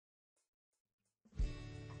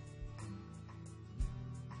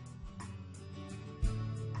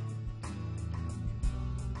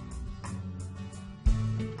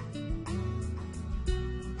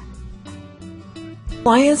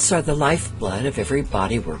Clients are the lifeblood of every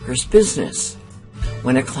bodyworker's business.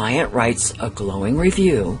 When a client writes a glowing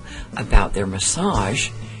review about their massage,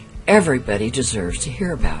 everybody deserves to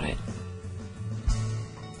hear about it.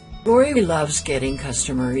 Lorrie loves getting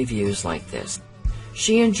customer reviews like this.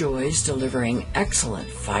 She enjoys delivering excellent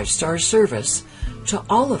 5-star service to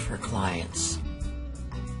all of her clients.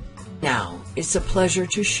 Now, it's a pleasure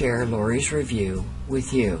to share Lorrie's review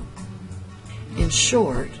with you. In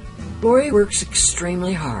short, Lorrie works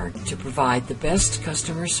extremely hard to provide the best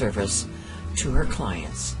customer service to her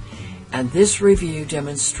clients, and this review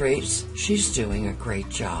demonstrates she's doing a great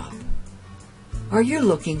job. Are you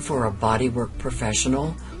looking for a bodywork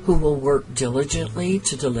professional who will work diligently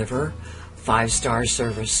to deliver 5-star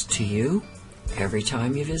service to you every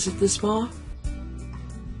time you visit the spa?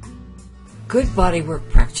 Good bodywork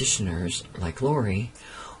practitioners like Lorrie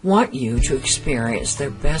want you to experience their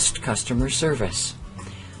best customer service.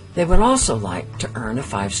 They would also like to earn a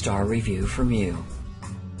 5-star review from you.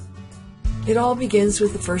 It all begins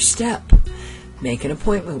with the first step. Make an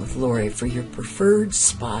appointment with Lorrie for your preferred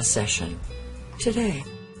spa session today.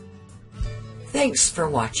 Thanks for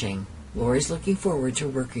watching. Lorrie's looking forward to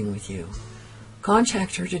working with you.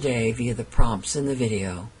 Contact her today via the prompts in the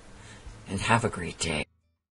video, and have a great day.